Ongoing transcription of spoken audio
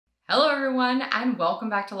Hello everyone and welcome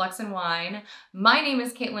back to Lux and Wine. My name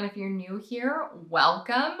is Caitlin. If you're new here,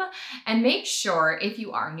 welcome. And make sure if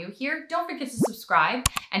you are new here, don't forget to subscribe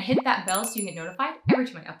and hit that bell so you get notified every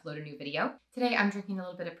time I upload a new video. Today I'm drinking a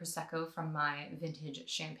little bit of Prosecco from my vintage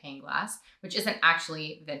champagne glass, which isn't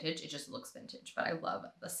actually vintage, it just looks vintage, but I love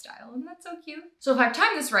the style and that's so cute. So if I've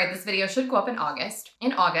timed this right, this video should go up in August.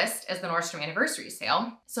 In August is the Nordstrom anniversary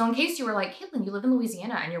sale. So in case you were like, Caitlin, you live in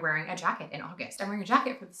Louisiana and you're wearing a jacket in August. I'm wearing a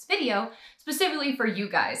jacket for this video specifically for you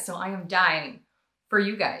guys. So I am dying for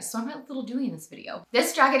you guys. So I'm a little dewy in this video.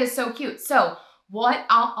 This jacket is so cute. So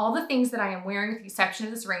all the things that I am wearing with the exception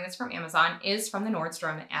of this ring that's from Amazon is from the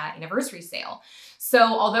Nordstrom anniversary sale. So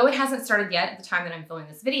although it hasn't started yet at the time that I'm filming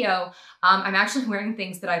this video, I'm actually wearing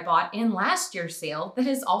things that I bought in last year's sale that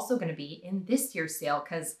is also gonna be in this year's sale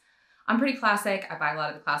because I'm pretty classic. I buy a lot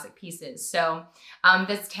of the classic pieces. So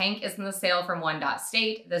this tank is in the sale from One Dot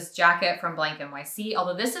State. This jacket from Blank NYC,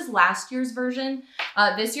 although this is last year's version.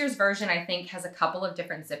 This year's version I think has a couple of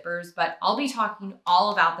different zippers, but I'll be talking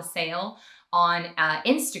all about the sale on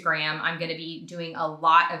Instagram. I'm gonna be doing a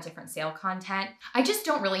lot of different sale content. I just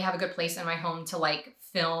don't really have a good place in my home to like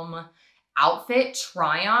film outfit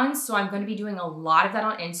try-ons. So I'm going to be doing a lot of that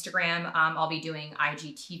on Instagram. I'll be doing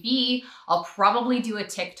IGTV. I'll probably do a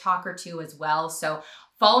TikTok or two as well. So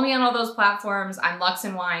follow me on all those platforms. I'm Lux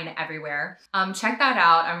and Wine everywhere. Check that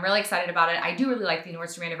out. I'm really excited about it. I do really like the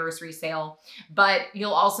Nordstrom anniversary sale, but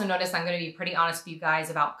you'll also notice I'm going to be pretty honest with you guys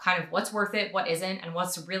about kind of what's worth it, what isn't, and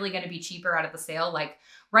what's really going to be cheaper out of the sale. Like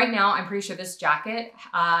right now, I'm pretty sure this jacket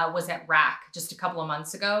was at Rack just a couple of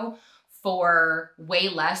months ago for way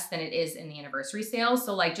less than it is in the anniversary sale.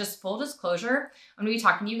 So like just full disclosure, I'm gonna be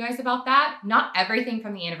talking to you guys about that. Not everything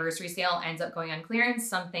from the anniversary sale ends up going on clearance.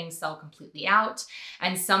 Some things sell completely out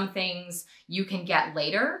and some things you can get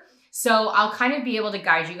later. So I'll kind of be able to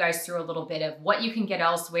guide you guys through a little bit of what you can get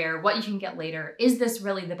elsewhere, what you can get later. Is this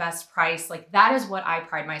really the best price? Like that is what I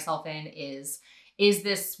pride myself in is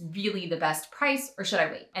this really the best price or should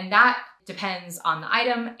I wait? And that depends on the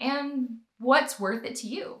item and what's worth it to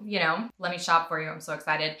you, you know? Let me shop for you, I'm so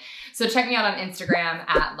excited. So check me out on Instagram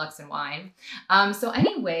at Lux and Wine. So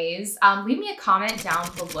anyways, leave me a comment down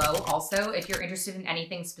below also if you're interested in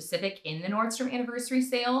anything specific in the Nordstrom anniversary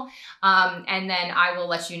sale. And then I will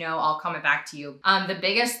let you know, I'll comment back to you. The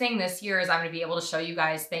biggest thing this year is I'm gonna be able to show you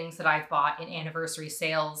guys things that I've bought in anniversary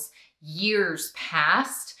sales years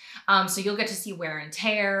past. So you'll get to see wear and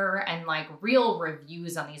tear and like real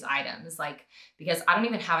reviews on these items, like because I don't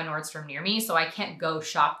even have a Nordstrom near me, so I can't go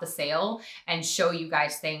shop the sale and show you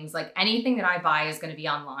guys things. Like anything that I buy is going to be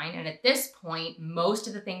online. And at this point, most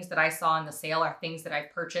of the things that I saw in the sale are things that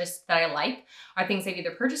I've purchased that I like, are things I've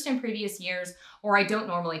either purchased in previous years or I don't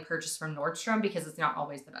normally purchase from Nordstrom because it's not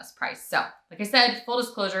always the best price. So like I said, full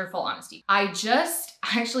disclosure, full honesty.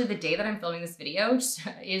 Actually the day that I'm filming this video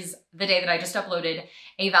is the day that I just uploaded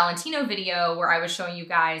a Valentino video where I was showing you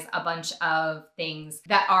guys a bunch of things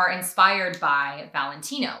that are inspired by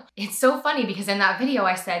Valentino. It's so funny because in that video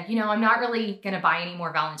I said, you know, I'm not really gonna buy any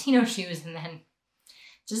more Valentino shoes, and then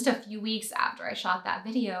just a few weeks after I shot that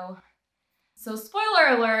video, so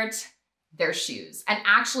spoiler alert, they're shoes. And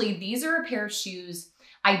actually these are a pair of shoes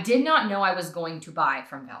I did not know I was going to buy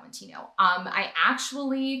from Valentino. I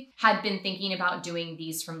actually had been thinking about doing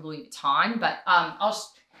these from Louis Vuitton, but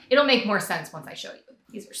it'll make more sense once I show you.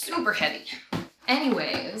 These are super heavy.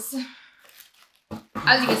 Anyways,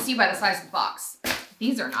 as you can see by the size of the box,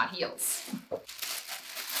 these are not heels.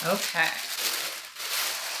 Okay.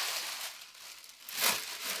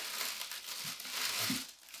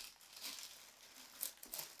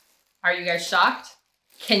 Are you guys shocked?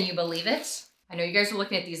 Can you believe it? I know you guys are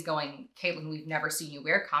looking at these going, Caitlin, we've never seen you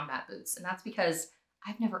wear combat boots. And that's because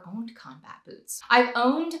I've never owned combat boots. I've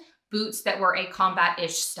owned boots that were a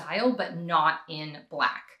combat-ish style, but not in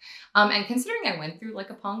black. And considering I went through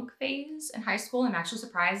like a punk phase in high school, I'm actually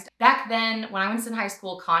surprised. Back then, when I was in high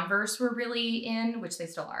school, Converse were really in, which they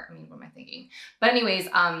still are. I mean, what am I thinking? But anyways,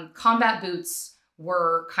 combat boots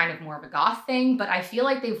were kind of more of a goth thing, but I feel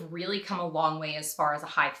like they've really come a long way as far as a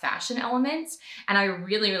high fashion element. And I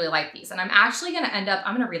really, really like these. And I'm actually gonna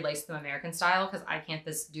I'm gonna relace them American style because I can't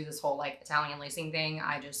do this whole like Italian lacing thing.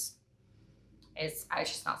 It's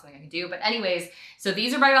just not something I can do. But anyways, so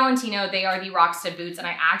these are by Valentino. They are the Rockstud boots. And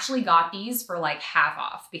I actually got these for like half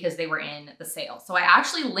off because they were in the sale. So I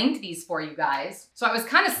actually linked these for you guys. So I was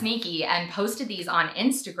kind of sneaky and posted these on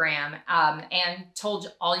Instagram and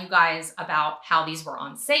told all you guys about how these were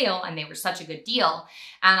on sale and they were such a good deal.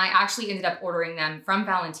 And I actually ended up ordering them from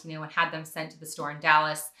Valentino and had them sent to the store in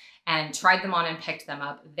Dallas. and tried them on and picked them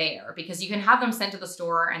up there, because you can have them sent to the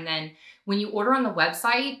store, and then when you order on the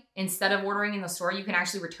website, instead of ordering in the store, you can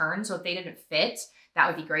actually return. So if they didn't fit, that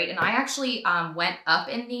would be great. And I actually went up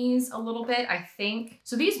in these a little bit, I think.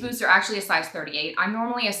 So these boots are actually a size 38. I'm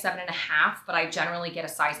normally a 7.5, but I generally get a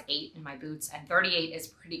size 8 in my boots, and 38 is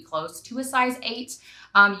pretty close to a size 8.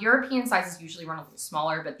 European sizes usually run a little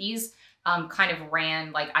smaller, but these kind of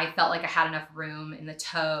ran, like, I felt like I had enough room in the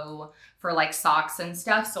toe for like socks and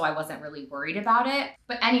stuff, so I wasn't really worried about it.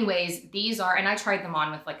 But anyways, these are, and I tried them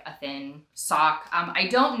on with like a thin sock. I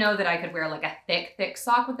don't know that I could wear like a thick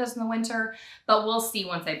sock with this in the winter, but we'll see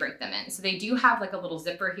once I break them in. So they do have like a little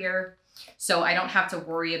zipper here, so I don't have to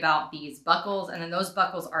worry about these buckles. And then those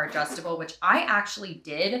buckles are adjustable, which I actually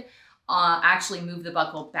did actually move the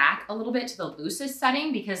buckle back a little bit to the loosest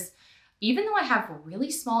setting, because even though I have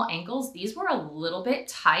really small ankles, these were a little bit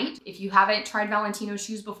tight. If you haven't tried Valentino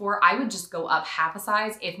shoes before, I would just go up half a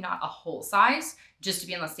size, if not a whole size, just to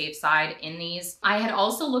be on the safe side in these. I had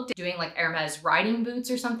also looked at doing like Hermes riding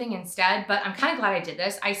boots or something instead, but I'm kind of glad I did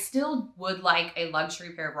this. I still would like a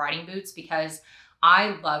luxury pair of riding boots, because I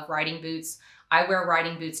love riding boots. I wear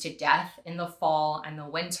riding boots to death in the fall and the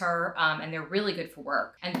winter, and they're really good for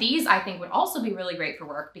work. And these I think would also be really great for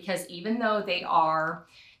work, because even though they are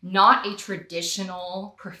not a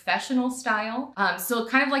traditional professional style. So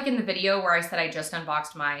kind of like in the video where I said I just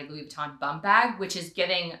unboxed my Louis Vuitton bum bag, which is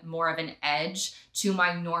giving more of an edge to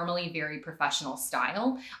my normally very professional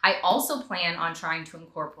style. I also plan on trying to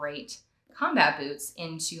incorporate combat boots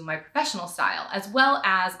into my professional style, as well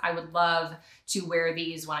as I would love to wear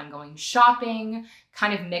these when I'm going shopping,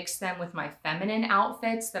 kind of mix them with my feminine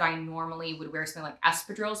outfits that I normally would wear something like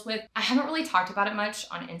espadrilles with. I haven't really talked about it much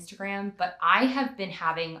on Instagram, but I have been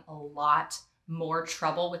having a lot more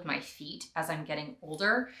trouble with my feet as I'm getting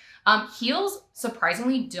older. Heels,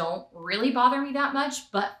 surprisingly, don't really bother me that much,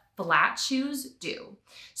 but flat shoes do.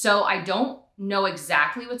 So I don't know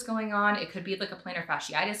exactly what's going on. It could be like a plantar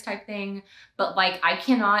fasciitis type thing, but like I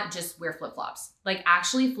cannot just wear flip-flops. Like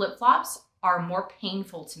actually flip-flops are more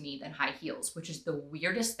painful to me than high heels, which is the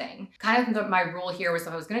weirdest thing. Kind of my rule here was if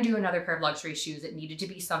I was gonna do another pair of luxury shoes, it needed to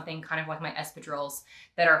be something kind of like my espadrilles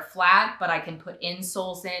that are flat, but I can put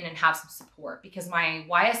insoles in and have some support, because my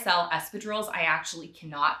YSL espadrilles, I actually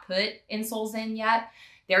cannot put insoles in yet.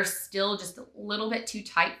 They're still just a little bit too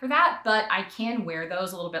tight for that, but I can wear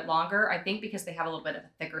those a little bit longer, I think, because they have a little bit of a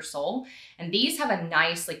thicker sole. And these have a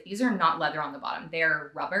nice, like these are not leather on the bottom,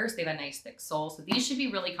 they're rubbers. They have a nice thick sole. So these should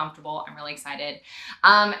be really comfortable. I'm really excited.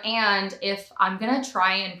 And if I'm gonna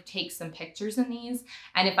try and take some pictures in these,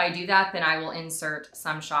 and if I do that, then I will insert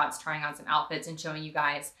some shots trying on some outfits and showing you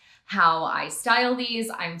guys how I style these.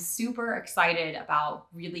 I'm super excited about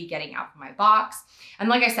really getting out of my box. And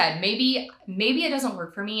like I said, maybe it doesn't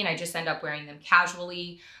work for me and I just end up wearing them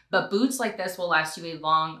casually, but boots like this will last you a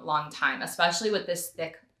long time, especially with this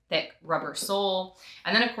thick rubber sole.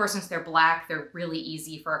 And then of course, since they're black, they're really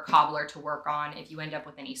easy for a cobbler to work on if you end up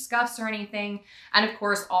with any scuffs or anything. And of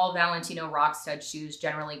course, all Valentino rock stud shoes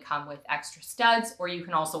generally come with extra studs, or you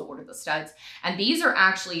can also order the studs. And these are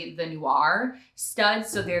actually the Noir studs.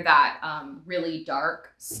 So they're that really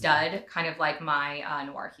dark stud, kind of like my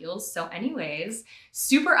Noir heels. So anyways,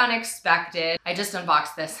 super unexpected. I just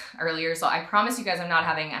unboxed this earlier, so I promise you guys I'm not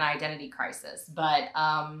having an identity crisis, but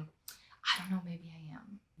I don't know, maybe I am.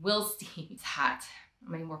 We'll see. It's hot. I'm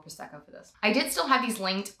gonna need more Prosecco for this. I did still have these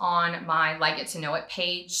linked on my Like It to Know It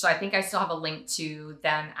page. So I think I still have a link to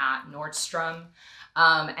them at Nordstrom.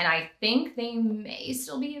 And I think they may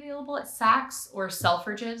still be available at Saks or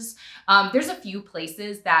Selfridges. There's a few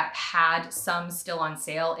places that had some still on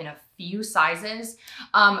sale in a few sizes.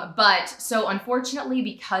 But so unfortunately,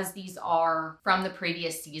 because these are from the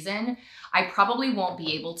previous season, I probably won't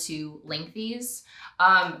be able to link these.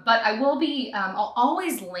 But I will be, I'll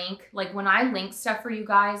always link, like when I link stuff for you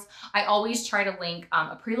guys, I always try to link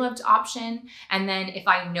a pre-loved option. And then if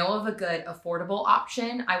I know of a good affordable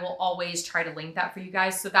option, I will always try to link that for you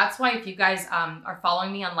guys. So that's why if you guys are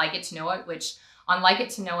following me on Like It to Know It, which on Like It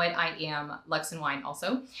to Know It, I am Lux and Wine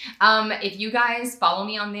also. If you guys follow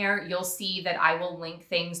me on there, you'll see that I will link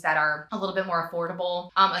things that are a little bit more affordable,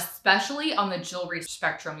 especially on the jewelry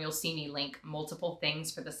spectrum. You'll see me link multiple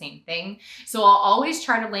things for the same thing. So I'll always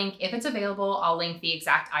try to link, if it's available, I'll link the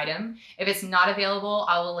exact item. If it's not available,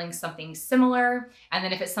 I will link something similar. And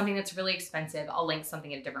then if it's something that's really expensive, I'll link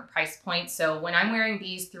something at a different price point. So when I'm wearing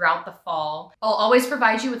these throughout the fall, I'll always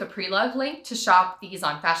provide you with a pre-loved link to shop these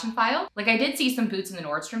on Fashion File. Like I did see some boots in the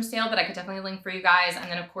Nordstrom sale that I could definitely link for you guys. And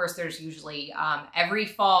then of course there's usually every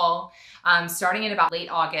fall, starting in about late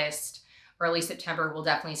August, early September, we'll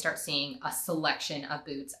definitely start seeing a selection of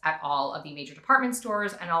boots at all of the major department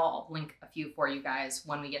stores, and I'll link a few for you guys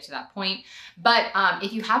when we get to that point. But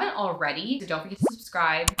if you haven't already, so don't forget to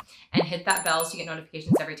subscribe and hit that bell so you get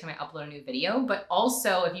notifications every time I upload a new video. But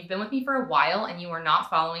also, if you've been with me for a while and you are not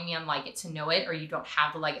following me on Like It to Know It, or you don't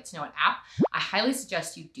have the Like It to Know It app, I highly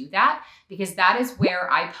suggest you do that, because that is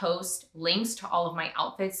where I post links to all of my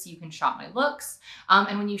outfits so you can shop my looks.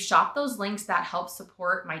 And when you shop those links, that helps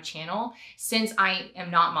support my channel. Since I am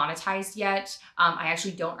not monetized yet, I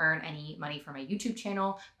actually don't earn any money from my YouTube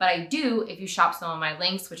channel, but I do if you shop some of my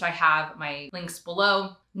links, which I have my links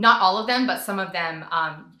below. Not all of them, but some of them,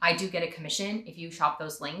 I do get a commission if you shop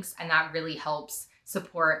those links, and that really helps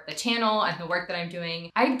support the channel and the work that I'm doing.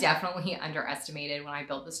 I definitely underestimated when I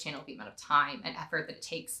built this channel the amount of time and effort that it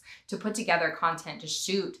takes to put together content, to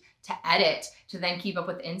shoot, to edit, to then keep up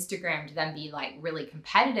with Instagram, to then be like really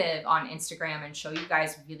competitive on Instagram and show you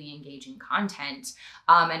guys really engaging content,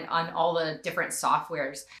 and on all the different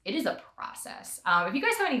softwares. It is a process. If you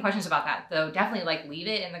guys have any questions about that though, definitely like leave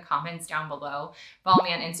it in the comments down below. Follow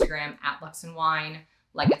me on Instagram at Lux and Wine,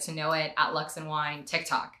 Like It to Know It at Lux and Wine,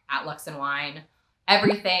 TikTok at Lux and Wine,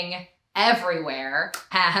 everything, everywhere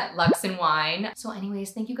at Lux and Wine. So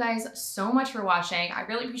anyways, thank you guys so much for watching. I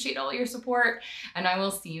really appreciate all your support, and I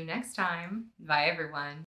will see you next time. Bye everyone.